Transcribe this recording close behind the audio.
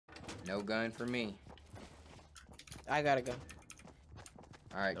No gun for me. I gotta go.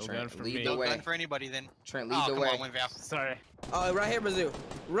 All right, No gun Trent, for lead me. the No way. gun for anybody then. Trent, lead the come way. on, Winval. Sorry. Oh, right here, Mizzou.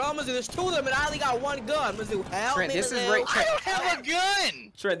 Run, Mizzou. There's two of them, and I only got one gun. Mizzou, help Trent, me, this is Mizzou. right. I Trent, don't have a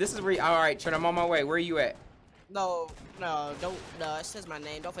gun! Trent, this is where. All right, Trent, I'm on my way. Where are you at? No, don't. No, it says my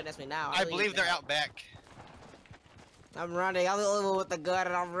name. Don't finesse me now. I believe they're out back. I'm running. I'm the only one with the gun,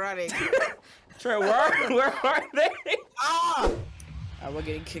 and I'm running. Trent, where are they? Ah! We're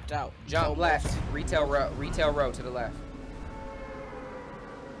getting kicked out. Jump left. Retail row to the left.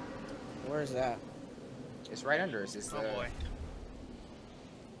 Where's that? It's right under us. It's Oh boy.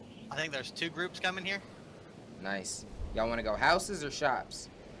 I think there's two groups coming here. Nice. Y'all want to go houses or shops?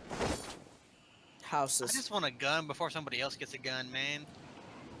 Houses. I just want a gun before somebody else gets a gun, man.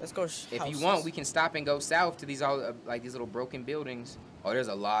 Let's go. If you want, we can stop and go south to these all like these little broken buildings. Oh, there's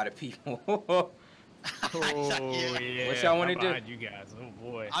a lot of people. Oh yeah. What y'all wanna I'm do? behind you guys. Oh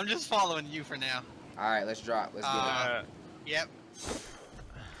boy. I'm just following you for now. All right, let's drop. Let's get it. Yep.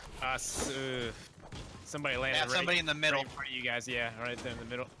 Somebody landed Yeah, somebody in the middle. right in front of you guys. Yeah, right there in the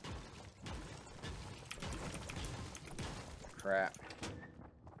middle. Crap.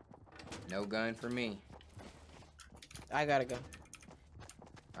 No gun for me. I gotta go.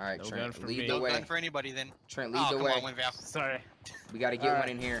 All right, No gun Trent, for lead me. the No way. gun for anybody then. Trent, lead the come way. on, Winval. Sorry. We got to get All one right.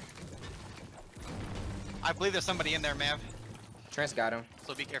 in here. I believe there's somebody in there, Mav. Trent's got him.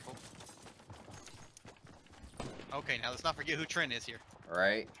 So be careful. Okay, now let's not forget who Trent is here. All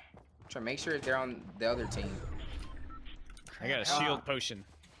right. Trent, make sure they're on the other team. I got a shield potion.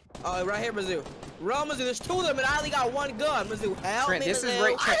 Oh, right here, Mizzou. Run, Mizzou. There's two of them, and I only got one gun. Mizzou, help Trent, me, this is Mizzou.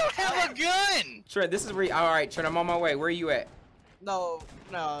 right. I Trent, don't have a gun! Trent, this is where. All right, Trent, I'm on my way. Where are you at? No,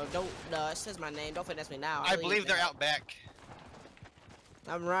 don't. No, it says my name. Don't finesse me now. I believe they're out back.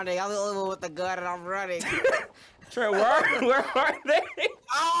 I'm running. I'm the only one with the gun, and I'm running. Trent, where are they?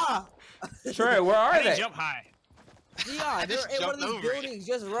 Ah! Trent, where are How do you they? jump high? Dion, they're just in one of jumped these over it. buildings.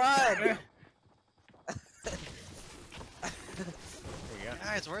 Just run. There you go.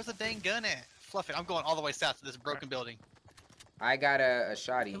 Guys, where's the dang gun at? Fluff it. I'm going all the way south to this broken building. I got a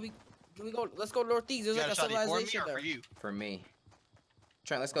shoddy Can we go? Let's go northeast. There's You like got a a shotty for me civilization or there. for you? for me.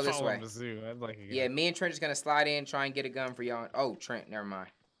 Trent, let's go this Follow way. Mizzou. I'd like a gun. Yeah, me and Trent just gonna slide in, try and get a gun for y'all. Oh, Trent, never mind.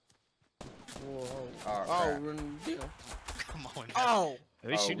 Whoa. Oh, Oh, crap. Dion. Come on. Now. Oh. Are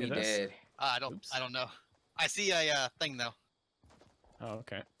they Oh, shooting we at us? dead. I don't know. I see a thing though. Oh,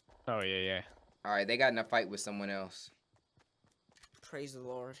 okay. Oh, yeah, yeah. All right, they got in a fight with someone else. Praise the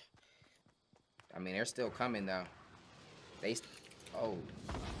Lord. I mean, they're still coming though. Oh,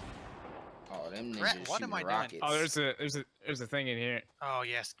 them Brett, ninjas what shooting am I doing? rockets. Oh, there's a thing in here. Oh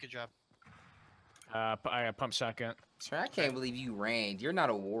yes, good job. I got pump shotgun Trent, I can't believe you ran. You're not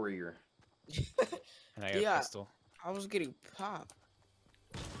a warrior. and I got Yeah. a pistol. I was getting popped.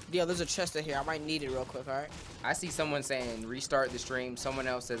 Yeah, there's a chest in here. I might need it real quick, alright? I see someone saying restart the stream. Someone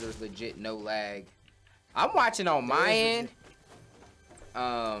else says there's legit no lag. I'm watching on my end.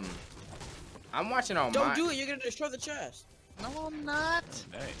 I'm watching on Don't my. do it. You're gonna destroy the chest. No, I'm not.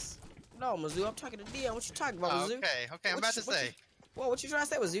 Nice. No, Mizzou. I'm talking to Dion. What you talking about, Oh, Mizzou? okay, I'm about to say. What you trying to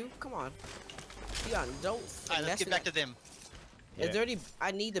say, Mizzou? Come on. Dion, don't. All right, let's get back to them. Is Yeah. there any?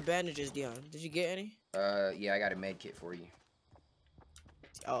 I need the bandages, Dion. Did you get any? Yeah, I got a med kit for you.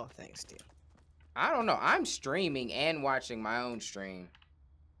 Oh, thanks, Dion. I don't know. I'm streaming and watching my own stream,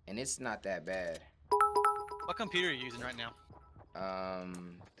 and it's not that bad. What computer are you using right now?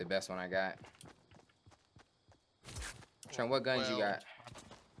 The best one I got. Trent, what guns you got?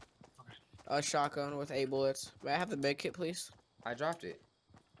 A shotgun with 8 bullets. May I have the med kit, please? I dropped it.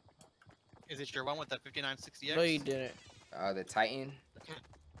 Is it your one with the 5960X? No, you didn't. The Titan.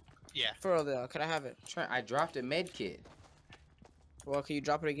 Yeah. For real, though. Can I have it? Trent, I dropped a med kit. Well, can you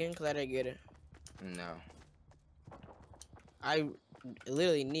drop it again? Cause I didn't get it. No. I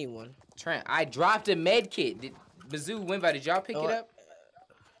literally need one. Trent, I dropped a med kit. Mizzou, Winva, did y'all pick it up?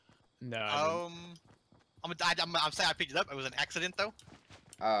 No. I didn't. I'm saying I picked it up. It was an accident though.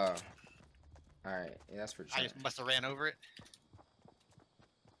 All right. Yeah, that's for I Trent. just must have ran over it.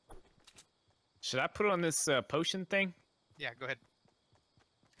 Should I put on this potion thing? Yeah, go ahead.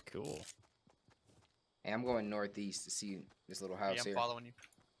 Cool. Hey, I'm going northeast to see this little house Yeah, I'm here. following you.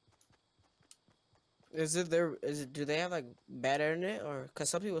 Is it there? Is it? Do they have like bad internet or? Cause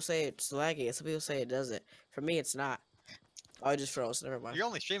some people say it's laggy, and some people say it doesn't. For me, it's not. Oh, it just froze. Never mind. You're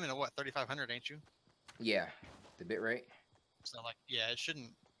only streaming at what, 3500, ain't you? Yeah, the bit rate. So like, yeah, it shouldn't.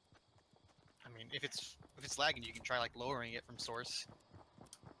 I mean, if it's lagging, you can try like lowering it from source.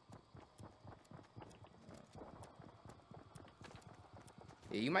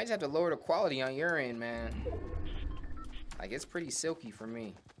 Yeah, you might just have to lower the quality on your end, man. Like, it's pretty silky for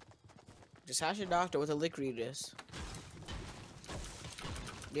me. Just ask your doctor what the liquid is.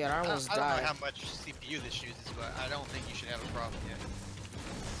 Yeah, I almost I don't died. know how much CPU this uses, but I don't think you should have a problem yet.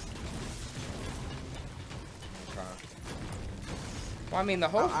 Okay. Well, I mean, the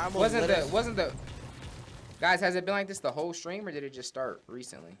whole I almost wasn't the guys. Has it been like this the whole stream, or did it just start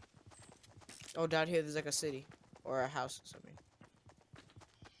recently? Oh, down here there's like a city or a house or something.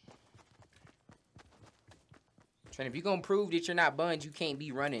 Trent, if you gonna prove that you're not buns, you can't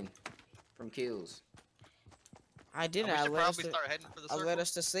be running from kills. I did. We I should led us probably to, start heading for the I circle. led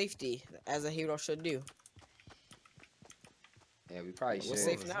us to safety, as a hero should do. Yeah, we probably We're should.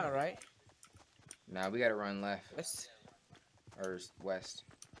 safe now, right? Nah, we gotta run left Let's, or west.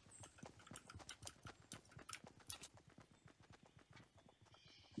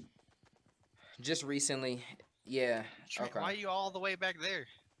 Just recently, yeah. Trent, Okay. why are you all the way back there?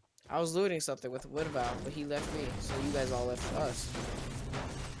 I was looting something with Woodvalve, but he left me, so you guys all left us.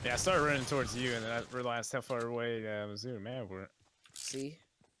 Yeah, I started running towards you, and then I realized how far away I was doing. Man, we're See?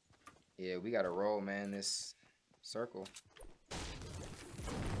 Yeah, we gotta roll, man. This circle.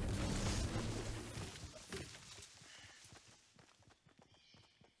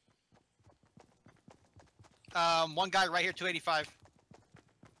 One guy right here, 285.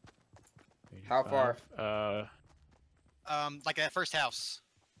 How far? Like that first house.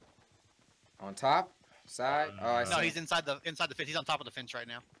 On top, side. Oh, I see. No, he's inside the fence. He's on top of the fence right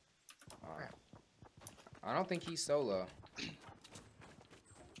now. I don't think he's solo.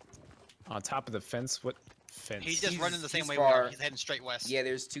 on top of the fence. What fence? He's just running the same he's way far. we are. He's heading straight west. Yeah,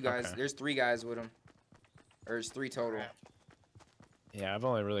 there's two guys. Okay. There's three guys with him. Or there's three total. Crap. Yeah, I've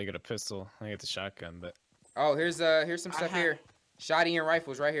only really got a pistol. I get the shotgun, but Oh, here's some stuff here. Shotty and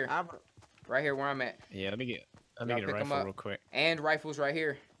rifles right here. Right here where I'm at. yeah, let me get Y'all a pick 'em rifle up. real quick. And rifles right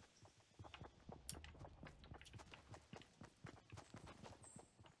here.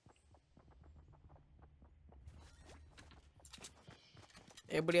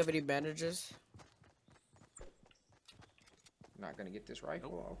 Anybody have any bandages? Not gonna get this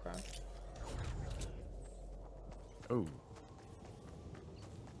rifle. Okay. Oh,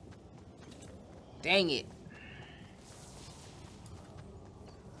 Dang it.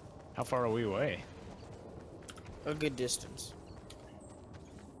 how far are we away? A good distance.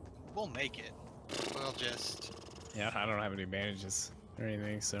 We'll make it. We'll just. Yeah, I don't have any bandages or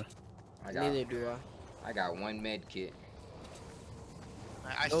anything, so Neither do I. I got one med kit.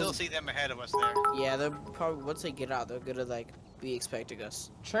 I still see them ahead of us there. Yeah, they're probably once they get out, they're gonna like be expecting us.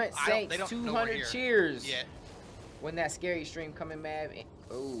 Trent They Saints, don't know we're 200 here. cheers. Yeah. When that scary stream coming, Mav.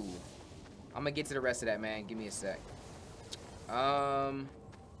 Oh, I'm gonna get to the rest of that, man. Give me a sec.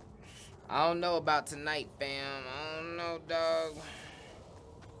 I don't know about tonight, fam. I don't know, dog.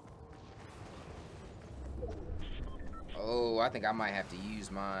 Oh, I think I might have to use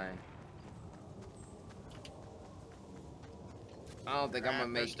mine. I don't think I'm gonna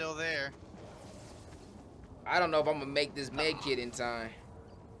They're make. still there. I don't know if I'm gonna make this med kit in time.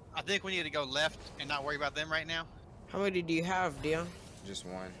 I think we need to go left and not worry about them right now. How many do you have, Dion? Just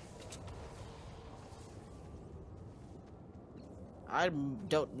one. I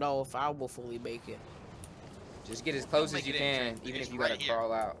don't know if I will fully make it. Just get as close Don't as you make it in, can, Trent. even It's if you right gotta here.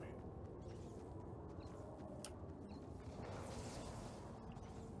 crawl out.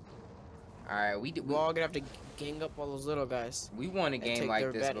 All right, We're all gonna have to gang up all those little guys. we won a and game take like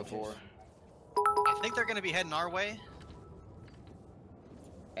their this advantages. before. I think they're gonna be heading our way.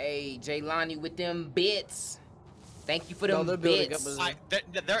 Hey, Jaylani with them bits. Thank you for No, them they're building bits. up They're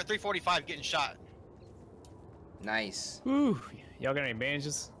at 345 getting shot. Nice. Woo! Y'all got any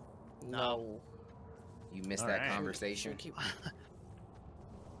bandages? No. You missed All that right. conversation. Keep...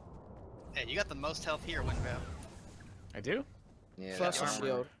 Hey, you got the most health here, Winbow. I do. Yeah. Plus that a armor.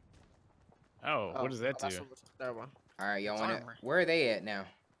 shield. Oh, what does that do? that's what- Never mind. All right, y'all It's want it? armor. Where are they at now?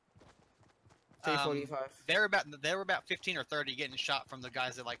 345. They were about 15 or 30 getting shot from the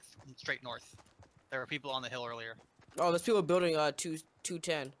guys that like straight north. There were people on the hill earlier. Oh, there's people building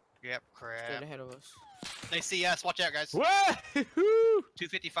 210 Yep, straight crap. ahead of us. They see us. Watch out, guys. What?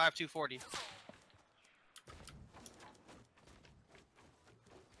 255, 240.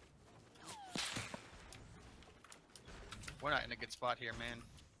 We're not in a good spot here, man.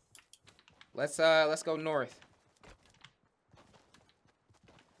 Let's go north.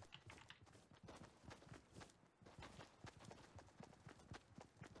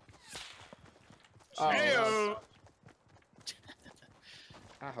 Oh, Heyo!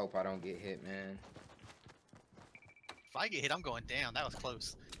 I hope I don't get hit, man. If I get hit, I'm going down. That was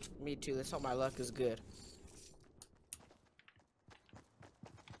close. me too. Let's hope my luck is good.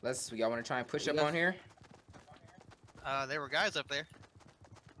 Y'all want to try and push We up got- on here? There were guys up there.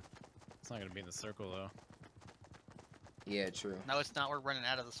 not gonna be in the circle though. Yeah, true. No, it's not. We're running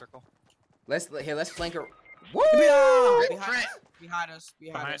out of the circle. Let's flank her. Woo! Behind us.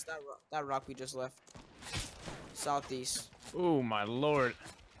 That rock we just left. Southeast. Oh my lord.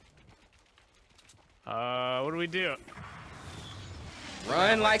 What do we do?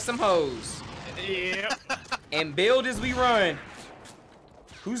 Run like some hoes. Yep. And build as we run.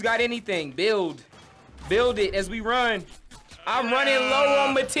 Who's got anything? Build. Build it as we run. I'm running low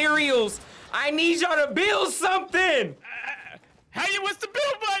on materials. I need y'all to build something. What's the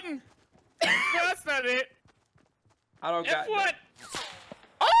build button? No, that's not it. I don't got F1. Just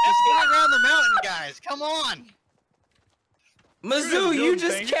get around the mountain, guys. Come on. Mizzou, you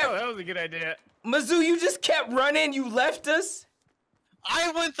just kept. Oh, that was a good idea. Mizzou, you just kept running. You left us.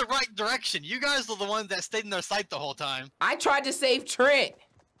 I went the right direction. You guys are the ones that stayed in their sight the whole time. I tried to save Trent.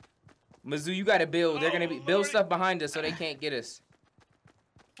 Mizzou, you gotta build. They're gonna build stuff behind us so they can't get us.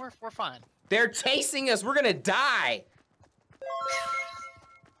 We're fine. They're chasing us. We're gonna die.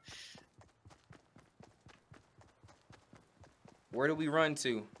 Where do we run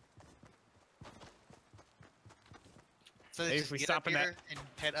to? So Maybe just if we get stop up in here and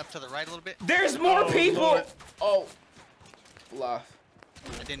head up to the right a little bit. There's more Oh, people. Lord. Oh, bluff.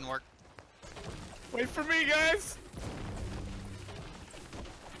 It didn't work. Wait for me, guys.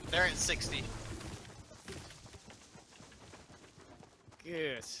 They're at 60.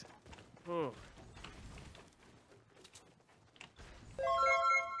 Good. Ooh.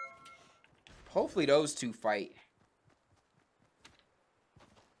 Hopefully those two fight.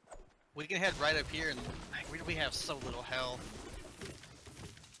 We can head right up here, and we have so little health.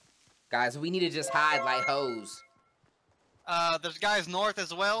 Guys, we need to just hide like hoes. There's guys north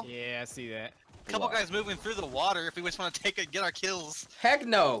as well. Yeah, I see that. Couple guys moving through the water. If we just want to get our kills. Heck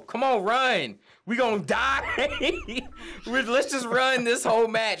no. Come on, run. We gonna die. Let's just run this whole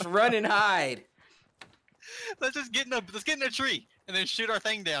match. Run and hide. Let's get in a tree and then shoot our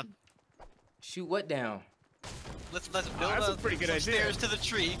thing down. Shoot what down? Let's build that's a pretty good some idea. stairs to the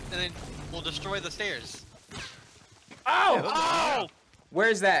tree, and then we'll destroy the stairs. Oh! Oh!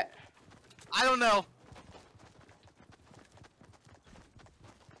 Where's that? I don't know.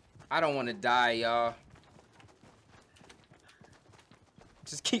 I don't want to die, y'all.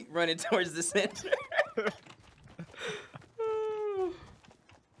 Just keep running towards the center.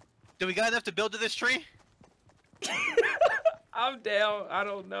 Do we got enough to build to this tree? I'm down. I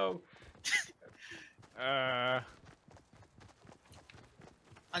don't know.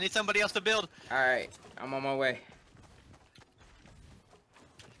 I need somebody else to build. All right, I'm on my way.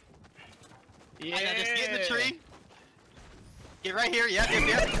 Yeah. I know, just get in the tree. Get right here. Yep.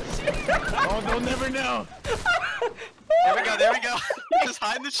 Oh, they'll never know. There we go. Just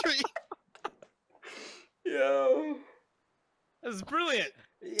hide in the tree. Yo. This is brilliant.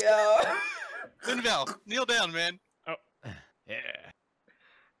 Yo. Linval, kneel down, man. Oh, yeah.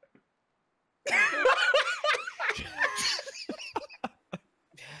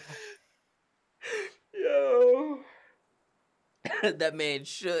 Yo. That man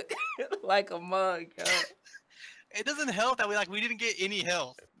shook like a mug. Yo. It doesn't help that we didn't get any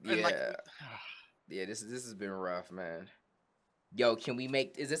health. And, Yeah. Yeah, this has been rough, man. Yo, can we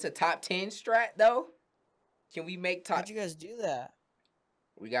make? Is this a top 10 strat though? Can we make top? How'd you guys do that?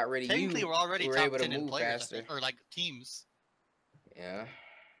 We got rid of you. Technically, we're already We're top able to 10 in move players, I faster. think, or like teams. Yeah.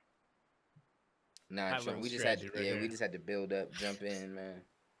 Nah, High Trent, level we just had to, strategy right we here. just had to build up, jump in, man.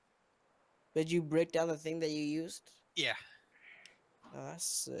 Did you break down the thing that you used? Yeah. Oh, that's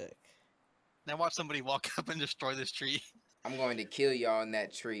sick. Now watch somebody walk up and destroy this tree. I'm going to kill y'all in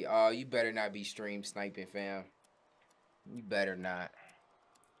that tree. Oh, you better not be stream sniping, fam. You better not.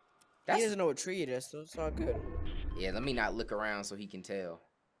 He doesn't know what tree it is, so it's all good. Yeah, let me not look around so he can tell.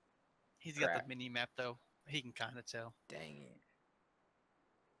 He's got Crap. the mini map though. He can kind of tell. Dang it.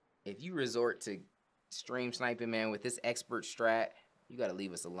 If you resort to stream sniping, man, with this expert strat, you gotta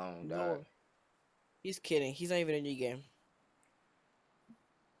leave us alone, dog. No. He's kidding. He's not even in your game.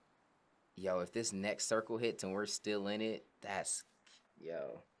 Yo, if this next circle hits and we're still in it, that's...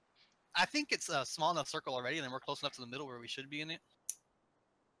 Yo. I think it's a small enough circle already, and then we're close enough to the middle where we should be in it.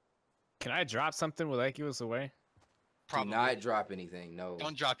 Can I drop something? Will that give us away? Probably. Do not drop anything, no.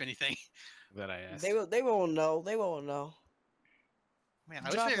 Don't drop anything. That I asked. They won't know. They won't know. Man,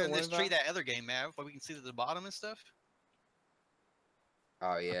 I Drop wish they were it, in this Linval. tree that other game, Mav, where we can see to the bottom and stuff.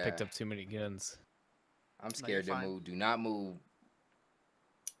 Oh, yeah. I picked up too many guns. I'm No, scared you're to fine. move. Do not move.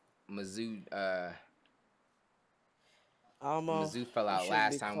 Mizzou, Almost. Mizzou fell out should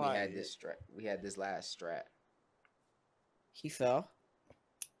last be time we had quiet. this strat. We had this last strat. He fell.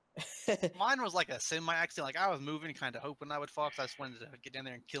 Mine was like a semi-accident. Like I was moving, kind of hoping I would fall, 'cause I just wanted to get down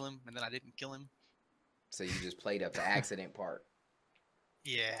there and kill him, and then I didn't kill him. So you just played up the accident part.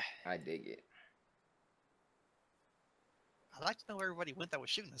 Yeah. I dig it. I'd like to know where everybody went that was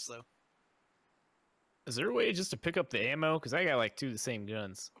shooting us, though. Is there a way just to pick up the ammo? Because I got like 2 of the same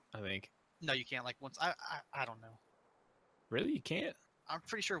guns, I think. No, you can't. Like once I don't know. Really? You can't? I'm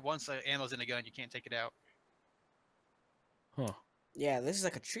pretty sure once the ammo's in a gun, you can't take it out. Huh. Yeah, this is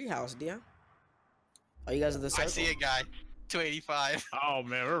like a treehouse, Dion. Oh, you guys are the circle? I see a guy. 285. Oh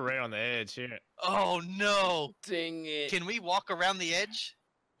man, we're right on the edge here. Oh no! Dang it. Can we walk around the edge?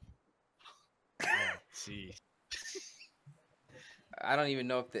 Oh, see. I don't even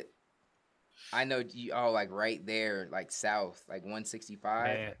know if the. I know you. Oh, like right there, like south, like 165.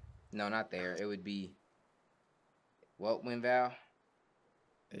 Yeah. No, not there. It would be. What, Winval?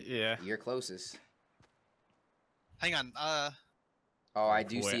 Yeah. You're closest. Hang on. Oh, I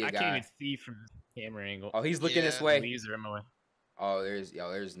do Boy, see a I guy. can't even see from the camera angle. Oh, he's looking this Yeah. way. Leaves are in my way. Oh,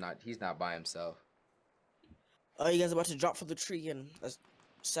 there's not. He's not by himself. Oh, you guys about to drop from the tree and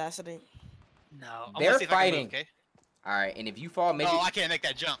assassinate? No. I'm They're gonna see if I can fighting. move, okay? All right, and if you fall, maybe Oh, I can't make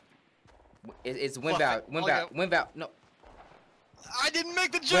that jump. it's Fluff Winval. it. Winval. Winval. No, I didn't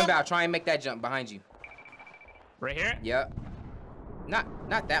make the jump. Winval. Try and make that jump behind you. Right here? Yep.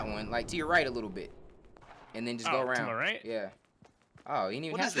 Not that one. Like to your right a little bit, and then just go Oh, to around. my right? Yeah. Oh, you didn't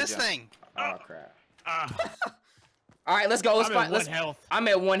even What have is to this jump. thing? Oh crap. Ah, All right, let's go. Let's I'm find. at Let's. 1 health. I'm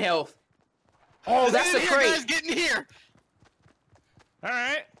at 1 health. Oh, that's Get a in here, guys, crate. get in here. All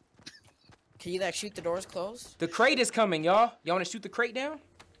right. Can you like shoot the doors closed? The crate is coming, y'all. Y'all want to shoot the crate down?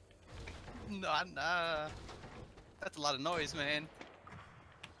 No, that's a lot of noise, man.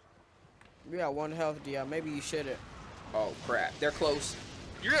 You got 1 health, Dion. Maybe you shouldn't. Oh crap, they're close.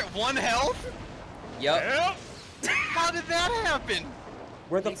 You're at 1 health? Yup. Yep. How did that happen?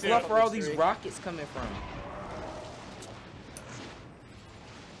 Where the Keep it fluff up, are all Mr. these Rick. rockets coming from?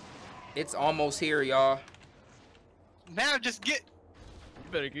 It's almost here, y'all. Now just get.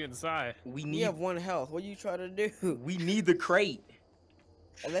 You better get inside. We You need. have 1 health. What are you trying to do? We need the crate.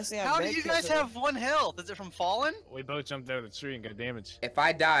 Unless they have How do med you kits guys in have 1 health? Is it from falling? We both jumped out of the tree and got damaged. If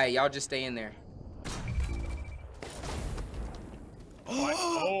I die, y'all just stay in there.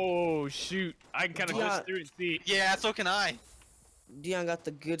 Oh shoot! I can kind of Yeah. glitch through and see. Yeah, so can I. Dion got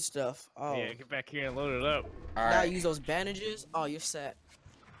the good stuff. Oh, Yeah, get back here and load it up. All now right. use those bandages. Oh, you're set.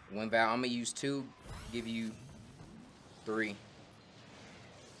 Winval, I'm gonna use 2. Give you 3.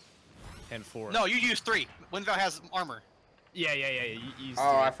 And 4. No, you use 3. Winval has armor. Yeah. You used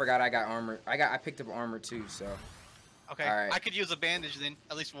Oh, I to. forgot I got armor. I picked up armor too. So Okay. Alright. I could use a bandage then.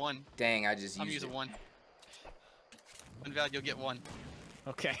 At least 1. dang, I just I'm used using it. 1. Winval, you'll get 1.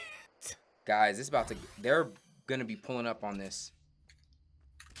 Okay. Guys, it's about to. They're gonna be pulling up on this.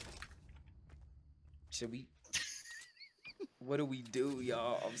 Should we? What do we do,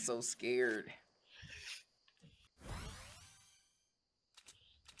 y'all? I'm so scared.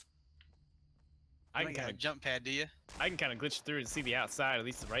 I You can got a kind of jump pad, do you? glitch through and see the outside, at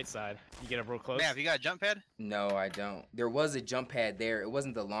least the right side. You get up real close. Mav, you got a jump pad? No, I don't. There was a jump pad there. It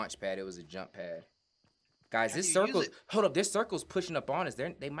wasn't the launch pad. It was a jump pad. Guys, How this do you use circle. it? Hold up. This circle's pushing up on us.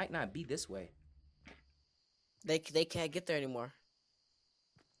 They might not be this way. They can't get there anymore.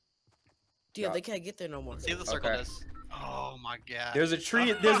 Dion, Yeah. they can't get there no more. See what the circle Okay. does. Oh my god. There's a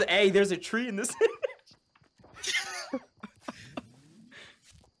tree. There's a tree in this.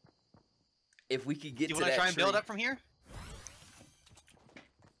 If we could get You to want that to try and build tree. up from here?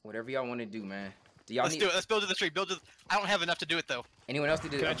 Whatever y'all want to do, man. Do y'all Let's need do it. Let's build to the tree. Build to. I don't have enough to do it though. anyone else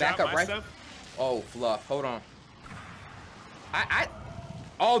need to Can I back drop up my right? stuff? Oh, fluff. Hold on.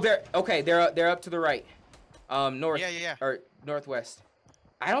 Oh, they're okay. They're up to the right. North. Yeah. Or northwest.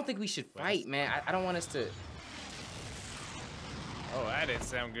 I don't think we should West. fight, man. I don't want us to. Oh, that didn't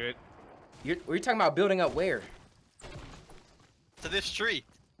sound good. We're talking about building up where? To this tree.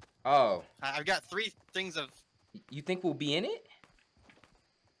 Oh, I've got 3 things of. you think we'll be in it?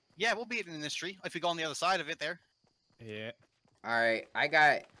 Yeah, we'll be in this tree if we go on the other side of it. There. Yeah. All right. I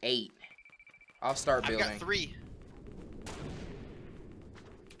got 8. I'll start I've building. got 3.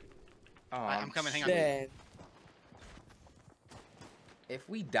 Oh, I'm coming. Hang on. Dang. If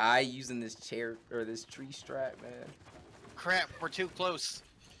we die using this chair or this tree strap, man, Crap, we're too close.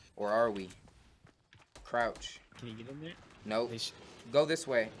 or are we? Crouch. Can you get in there? Nope. They sh- Go this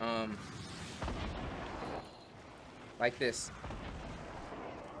way. Like this.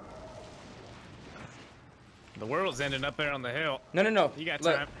 The world's ending up there on the hill. No. You got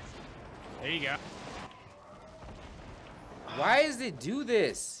Look, time. There you go. why does it do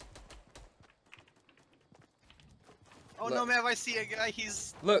this? Oh Look. no, man! I see a guy.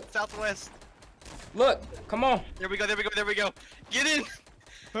 He's Look, southwest. look, come on. There we go. There we go. There we go. Get in.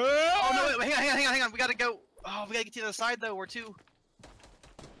 Oh no! Wait, hang on. We gotta go. Oh, we gotta get to the other side though. We're two.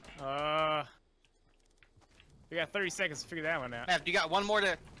 We got 30 seconds to figure that one out. Mav, you got one more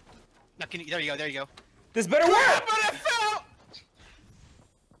to. No, can you? There you go. There you go. This better work. But I fell.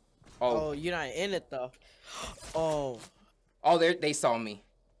 Oh, Oh, you're not in it though. Oh. oh, they saw me.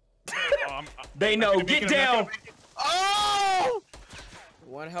 Oh, They know. gonna make Get it, I'm not down. gonna make it. Oh!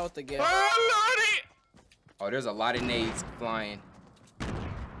 One health again. Oh, Lordy! Oh, there's a lot of nades flying.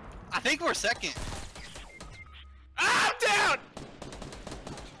 I think we're second. I'm down!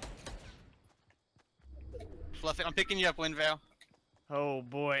 Fluff it. I'm picking you up, Winval. Oh,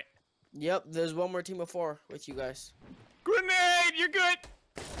 boy. Yep, there's one more team of 4 with you guys. Grenade! You're good!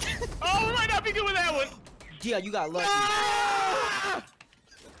 Oh, we might not be good with that one! Yeah, you got lucky. Ah!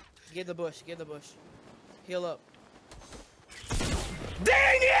 Get the bush, get the bush. Heal up.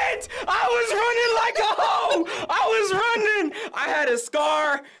 Dang it! I was running like a hoe! I was running! I had a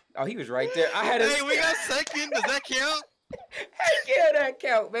scar. Oh, he was right there. I had a Hey, we got second. Does that count? Heck yeah, that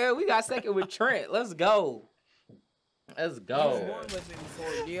count, man. We got second with Trent. Let's go. Let's You go. won with me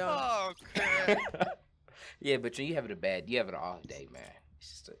before, Dion. Oh crap. Yeah, but you have it a bad. You have it an off day, man. It's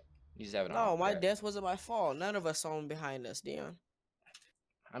just you just have it. No, off my day. death wasn't my fault. None of us saw him behind us, Dion.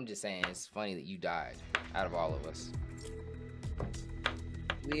 I'm just saying, it's funny that you died out of all of us.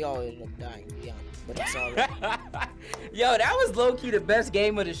 We all ended up dying, Dion. But it's all right. Yo, that was low-key the best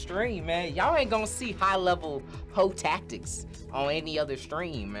game of the stream, man. Y'all ain't gonna see high-level hoe tactics on any other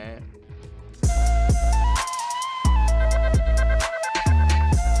stream, man.